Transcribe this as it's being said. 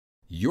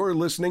You're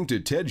listening to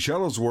Ted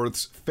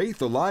Shuttlesworth's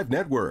Faith Alive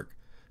Network,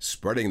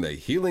 spreading the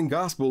healing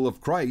gospel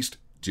of Christ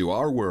to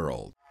our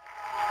world.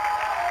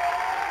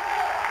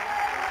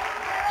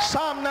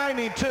 Psalm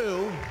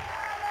 92,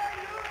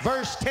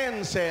 verse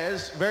 10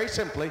 says, very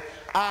simply,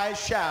 I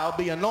shall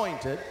be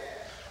anointed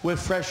with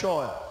fresh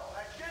oil.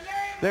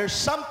 There's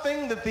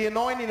something that the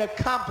anointing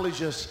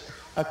accomplishes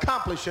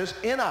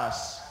in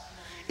us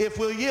if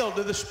we'll yield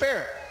to the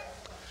Spirit.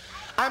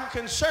 I'm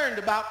concerned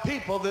about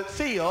people that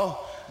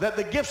feel that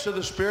the gifts of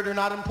the Spirit are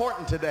not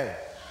important today.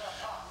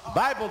 The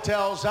Bible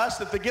tells us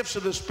that the gifts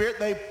of the Spirit,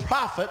 they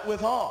profit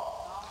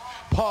withal.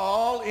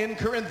 Paul in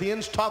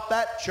Corinthians taught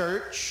that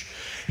church.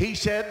 He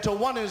said, to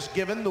one is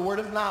given the word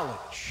of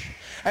knowledge,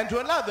 and to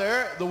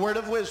another the word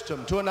of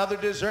wisdom, to another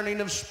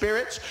discerning of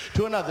spirits,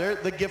 to another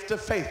the gift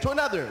of faith, to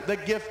another the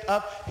gift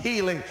of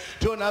healing,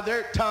 to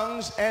another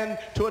tongues, and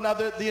to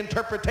another the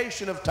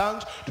interpretation of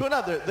tongues, to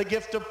another the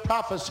gift of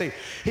prophecy.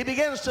 He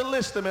begins to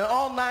list them, and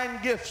all 9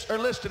 gifts are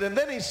listed. And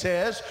then he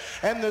says,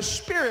 and the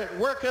Spirit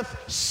worketh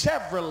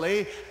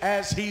severally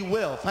as he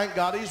will. Thank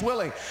God he's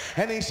willing.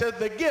 And he said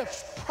the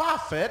gifts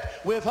profit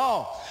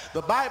withal.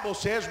 The Bible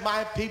says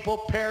my people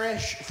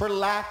perish for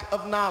lack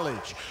of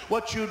knowledge.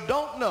 What you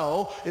don't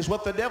know is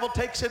what the devil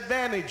takes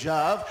advantage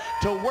of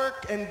to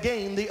work and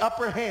gain the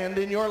upper hand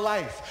in your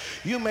life.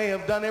 You may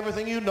have done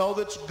everything you know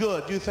that's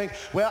good. You think,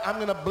 well, I'm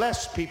going to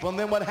bless people. And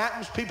then what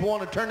happens, people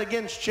want to turn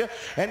against you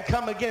and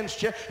come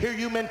against you. Here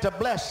you meant to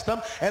bless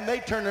them, and they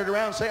turn it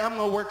around and say, I'm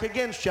going to work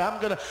against you. I'm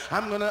going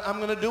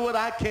to do what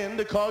I can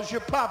to cause your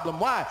problem.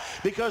 Why?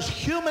 Because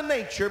human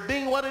nature,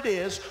 being what it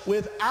is,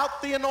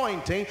 without the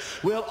anointing,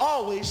 will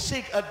always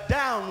seek a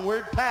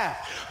downward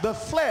path. The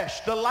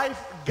flesh, the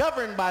life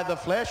governed by the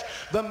flesh,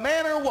 the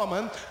man or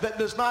woman that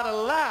does not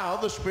allow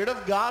the Spirit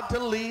of God to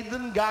lead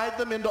and guide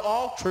them into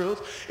all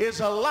truth,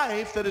 is a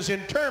life that is in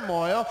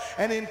turmoil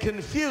and in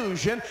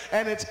confusion,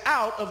 and it's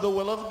out of the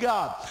will of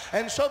God.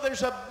 And so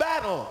there's a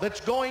battle that's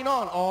going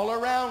on all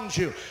around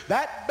you.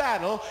 That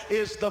battle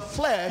is the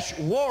flesh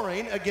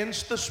warring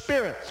against the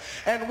Spirit.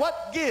 And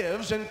what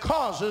gives and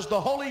causes the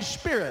Holy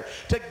Spirit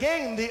to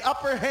gain the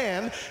upper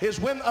hand is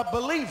when a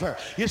believer,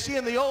 you see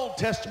in the Old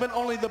Testament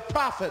only the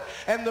prophet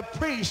and the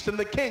priest and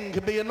the king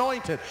could be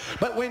anointed.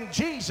 But when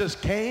Jesus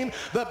came,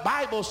 the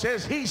Bible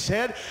says, he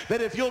said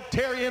that if you'll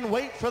tarry and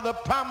wait for the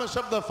promise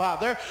of the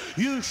Father,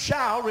 you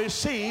shall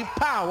receive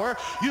power.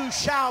 You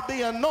shall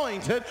be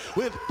anointed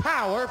with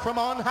power from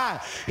on high.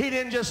 He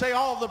didn't just say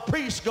all the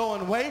priests go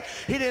and wait.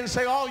 He didn't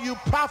say all you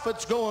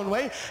prophets go and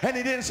wait. And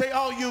he didn't say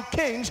all you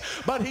kings.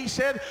 But he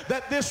said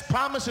that this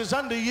promise is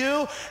unto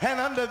you and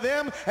unto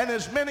them and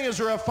as many as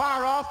are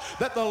afar off,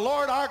 that the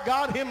Lord our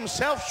God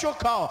himself shall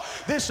call.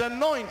 This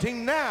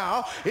anointing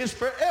now is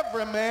for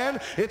every man.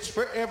 It's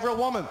for every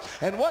woman.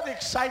 And what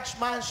excites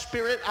my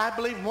spirit, I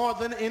believe more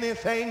than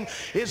anything,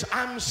 is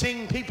I'm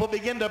seeing people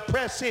begin to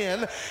press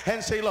in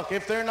and say, look,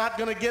 if they're not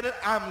going to get it,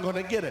 I'm going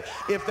to get it.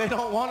 If they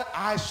don't want it,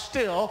 I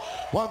still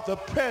want the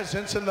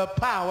presence and the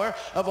power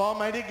of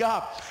Almighty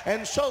God.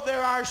 And so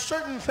there are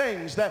certain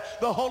things that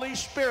the Holy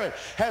Spirit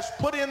has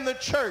put in the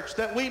church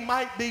that we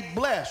might be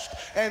blessed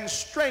and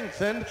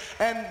strengthened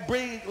and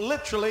be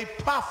literally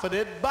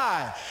profited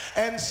by.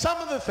 And some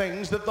of the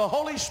things that the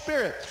Holy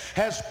Spirit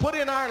has put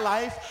in our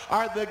life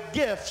are the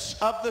gifts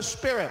of the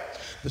Spirit.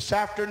 This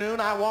afternoon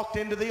I walked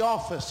into the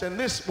office, and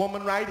this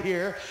woman right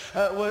here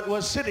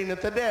was sitting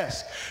at the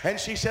desk, and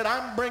she said,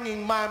 I'm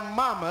bringing my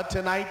mama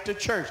tonight to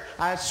church.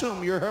 I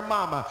assume you're her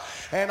mama.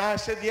 And I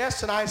said,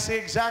 yes, and I see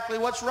exactly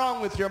what's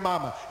wrong with your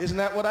mama. Isn't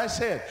that what I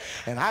said?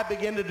 And I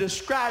began to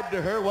describe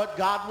to her what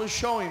God was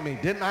showing me.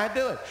 Didn't I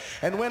do it?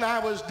 And when I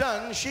was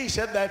done, she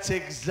said, that's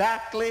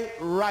exactly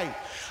right.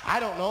 I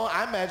don't know.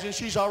 I imagine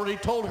she's already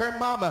told her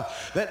mama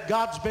that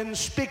God's been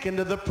speaking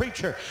to the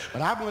preacher.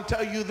 But I'm going to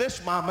tell you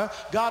this, mama,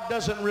 God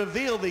doesn't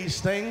reveal these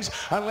things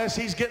unless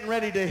he's getting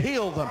ready to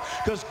heal them.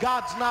 Because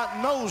God's not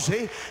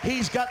nosy.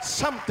 He's got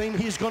something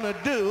he's going to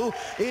do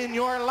in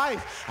your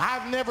life.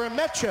 I've never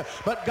met you,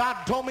 but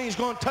God told me he's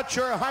going to touch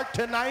your heart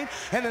tonight,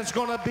 and it's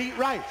going to beat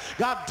right.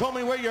 God told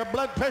me where your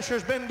blood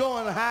pressure's been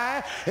going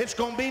high, it's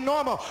going to be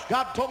normal.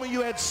 God told me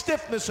you had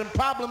stiffness and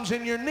problems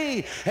in your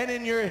knee and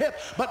in your hip,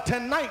 but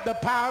tonight the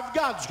power of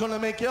God's going to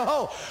make you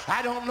whole.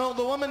 I don't know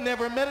the woman,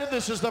 never met her.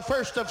 This is the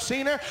first I've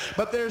seen her,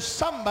 but there's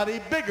somebody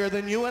bigger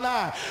than you and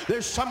I.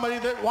 There's somebody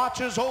that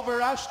watches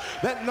over us,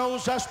 that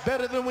knows us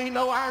better than we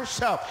know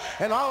ourselves.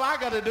 And all I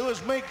got to do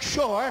is make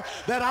sure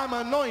that I'm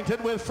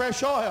anointed with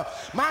fresh oil.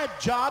 My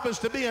job is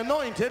to be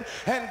anointed,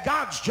 and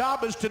God's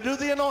job is to do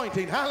the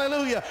anointing.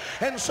 Hallelujah.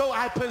 And so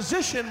I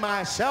position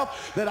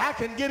myself that I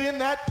can get in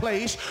that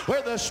place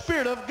where the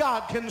Spirit of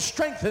God can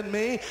strengthen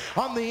me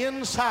on the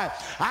inside.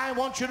 I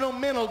want you to know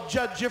men will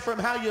judge you from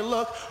how you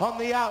look on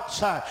the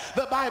outside.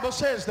 The Bible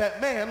says that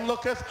man man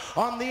looketh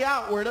on the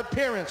outward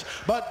appearance,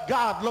 but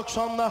God looks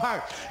on the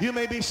heart. You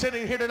may be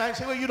sitting here tonight and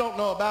say, well, you don't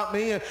know about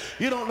me, and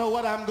you don't know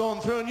what I'm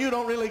going through, and you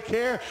don't really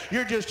care.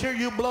 You're just here,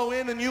 you blow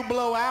in and you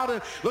blow out,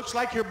 and looks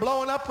like you're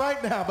blowing up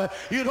right now, but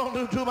you don't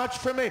do too much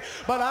for me.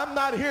 But I'm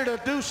not here to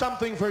do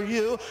something for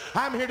you.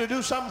 I'm here to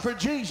do something for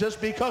Jesus,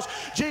 because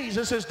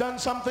Jesus has done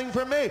something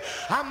for me.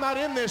 I'm not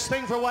in this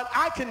thing for what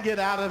I can get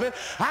out of it.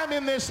 I'm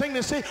in this thing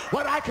to see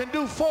what I can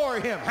do for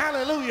him.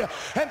 Hallelujah.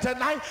 And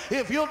tonight,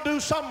 if you'll do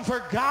something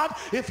for God,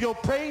 if you'll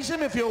praise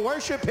him, if you'll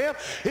worship him,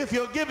 if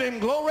you'll give him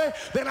glory,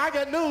 then I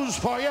got news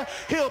for you.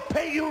 He'll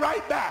pay you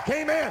right back.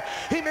 Amen.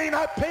 He may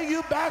not pay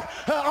you back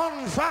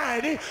on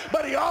Friday,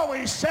 but he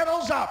always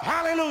settles up.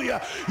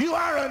 Hallelujah. You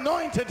are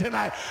anointed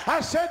tonight.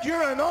 I said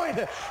you're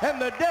anointed,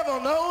 and the devil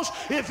knows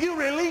if you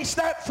release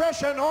that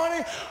fresh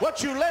anointing,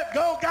 what you let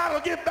go, God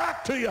will give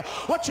back to you.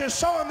 What you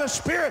sow in the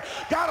Spirit,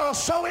 God will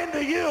sow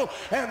into you.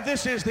 And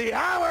this is the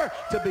hour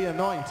to be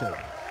anointed.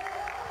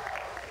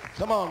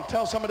 Come on,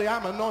 tell somebody,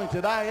 I'm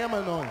anointed. I am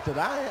anointed.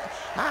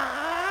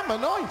 I'm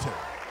anointed.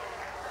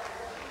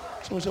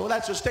 Someone say, well,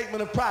 that's a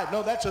statement of pride.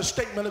 No, that's a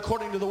statement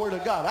according to the Word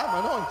of God.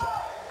 I'm anointed.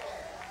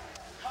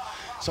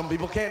 Some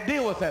people can't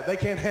deal with that. They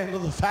can't handle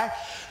the fact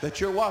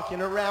that you're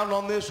walking around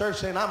on this earth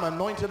saying, I'm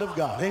anointed of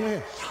God.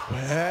 Amen.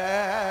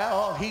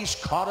 Well, he's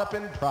caught up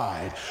in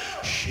pride.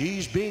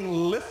 She's being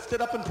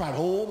lifted up in pride.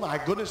 Oh, my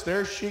goodness,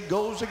 there she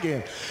goes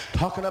again,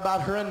 talking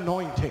about her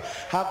anointing,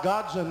 how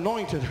God's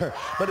anointed her.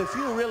 But if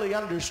you really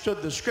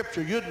understood the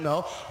Scripture, you'd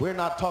know we're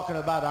not talking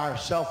about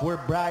ourselves.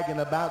 We're bragging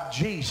about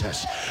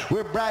Jesus.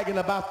 We're bragging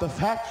about the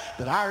fact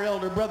that our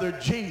elder brother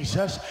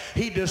Jesus,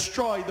 he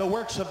destroyed the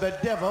works of the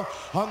devil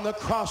on the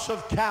cross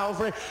of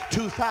Calvary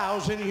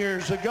 2,000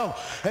 years ago.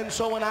 And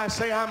so when I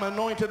say I'm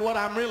anointed, what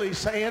I'm really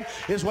saying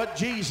is what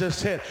Jesus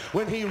said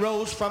when he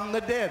rose from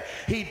the dead.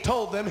 He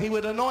told them he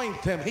would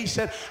anoint them. He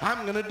said,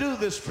 I'm going to do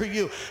this for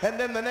you. And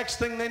then the next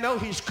thing they know,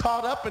 he's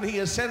caught up and he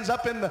ascends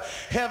up in the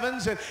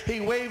heavens, and he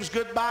waves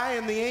goodbye,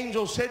 and the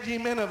angel said, ye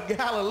men of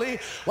Galilee,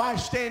 why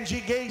stand ye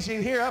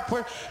gazing here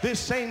upward?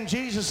 This same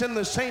Jesus, in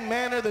the same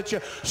manner that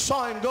you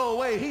saw him go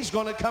away, he's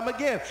going to come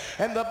again.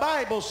 And the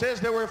Bible says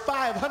there were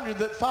 500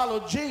 that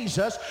followed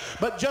Jesus,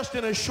 but just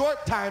in a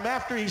short time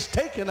after he's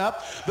taken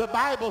up, the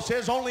Bible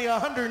says only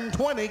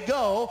 120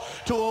 go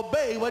to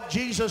obey what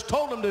Jesus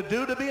told them to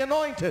do to be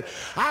anointed.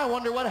 I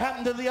wonder what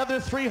happened to the other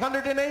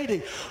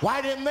 380.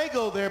 Why didn't they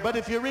go there? But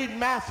if you read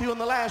Matthew in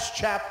the last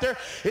chapter,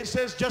 it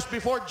says just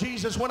before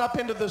Jesus went up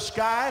into the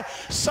sky,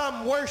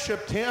 some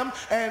worshiped him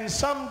and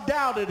some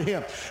doubted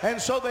him. And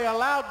so they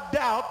allowed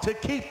doubt to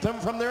keep them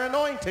from their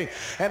anointing.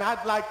 And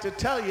I'd like to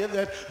tell you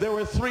that there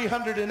were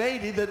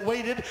 380 that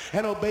waited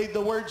and obeyed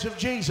the words of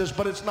Jesus,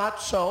 but it's not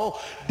so.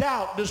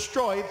 Doubt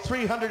destroyed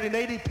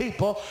 380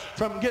 people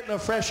from getting a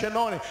fresh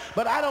anointing.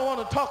 But I don't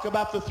want to talk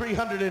about the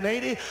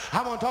 380.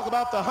 I want to talk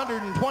about the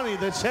 120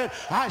 that said,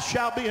 I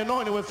shall be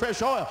anointed with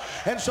fresh oil.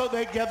 And so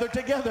they gathered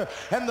together,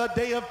 and the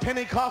day of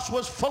Pentecost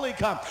was fully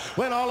come,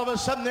 when all of a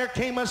sudden there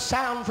came a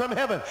sound from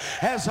heaven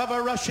as of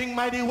a rushing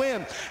mighty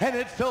wind, and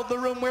it filled the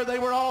room where they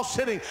were all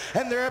sitting,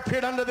 and there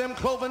appeared unto them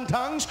cloven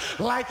tongues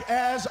like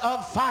as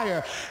of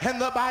fire, and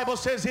the Bible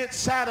says it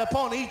sat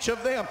upon each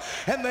of them,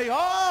 and they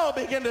all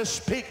began to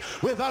speak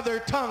with other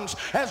tongues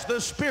as the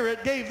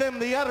Spirit gave them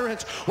the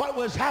utterance. What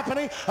was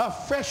happening? A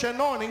fresh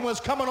anointing was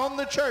coming on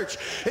the church.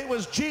 It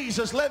was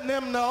Jesus letting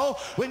them know,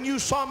 when you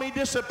saw me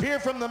disappear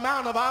from the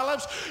Mount of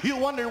Olives, you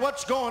wondered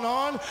what's going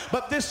on,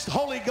 but this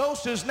Holy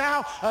Ghost is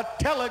now a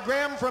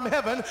telegram from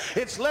heaven.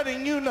 It's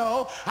letting you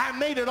know I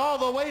made it all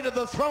the way to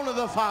the throne of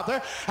the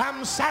Father.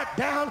 I'm sat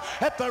down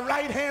at the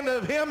right hand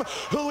of him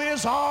who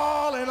is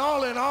all in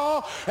all in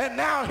all, and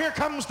now here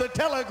comes the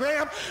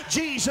telegram.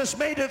 Jesus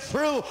made it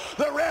through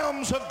the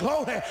realms of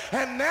glory,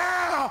 and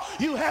now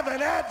you have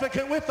an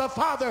advocate with the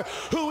Father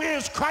who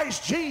is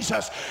Christ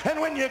Jesus. And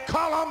when you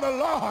call on the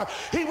Lord,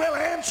 he will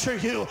answer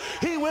you.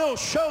 He will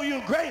show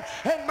you great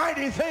and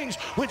mighty things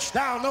which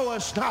thou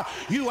knowest not.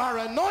 You are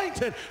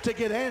anointed to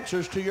get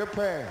answers to your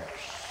prayers.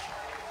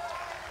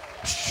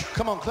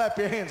 Come on, clap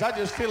your hands. I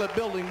just feel it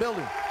building.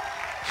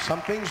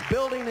 Something's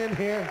building in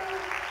here.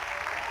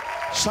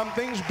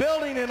 Something's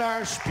building in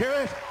our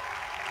spirit.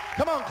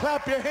 Come on,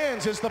 clap your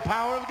hands. It's the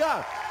power of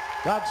God.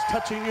 God's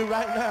touching you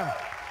right now.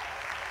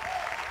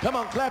 Come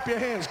on, clap your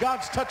hands.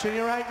 God's touching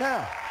you right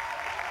now.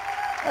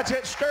 That's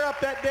it. Stir up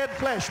that dead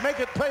flesh. Make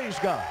it praise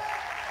God.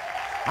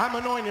 I'm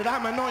anointed.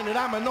 I'm anointed.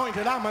 I'm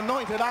anointed. I'm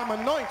anointed. I'm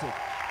anointed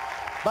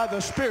by the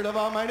Spirit of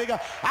Almighty God.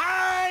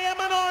 I am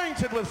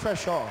anointed with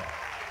fresh oil.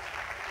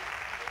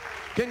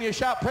 Can you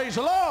shout praise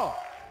the Lord?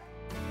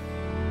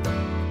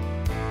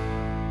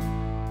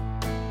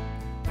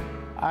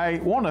 I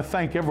want to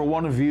thank every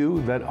one of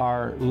you that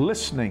are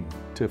listening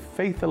to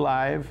Faith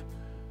Alive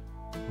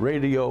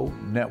Radio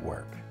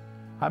Network.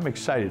 I'm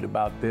excited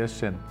about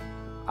this, and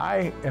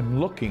I am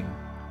looking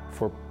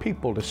for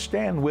people to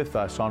stand with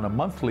us on a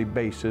monthly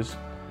basis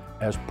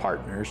as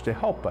partners to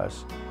help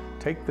us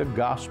take the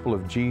gospel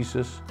of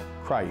Jesus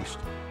Christ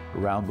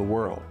around the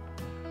world.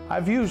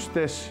 I've used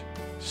this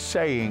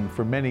saying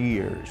for many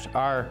years.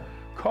 Our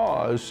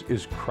cause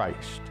is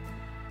Christ.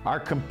 Our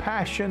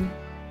compassion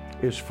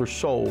is for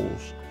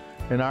souls,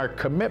 and our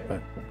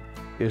commitment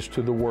is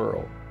to the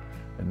world.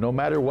 And no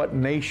matter what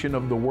nation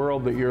of the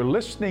world that you're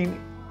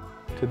listening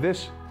to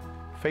this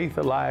Faith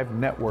Alive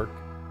network,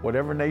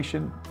 whatever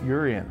nation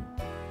you're in,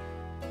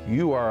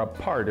 you are a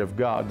part of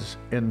God's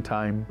end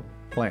time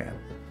plan.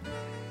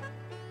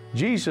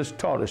 Jesus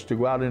taught us to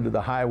go out into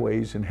the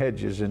highways and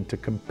hedges and to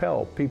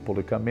compel people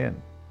to come in.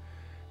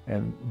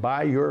 And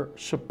by your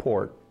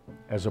support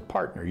as a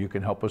partner, you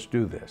can help us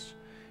do this.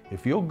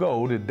 If you'll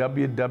go to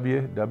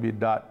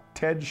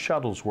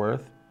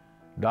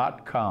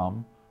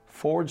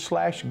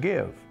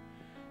www.tedshuttlesworth.com/give,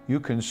 you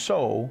can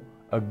sow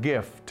a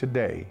gift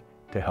today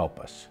to help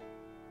us.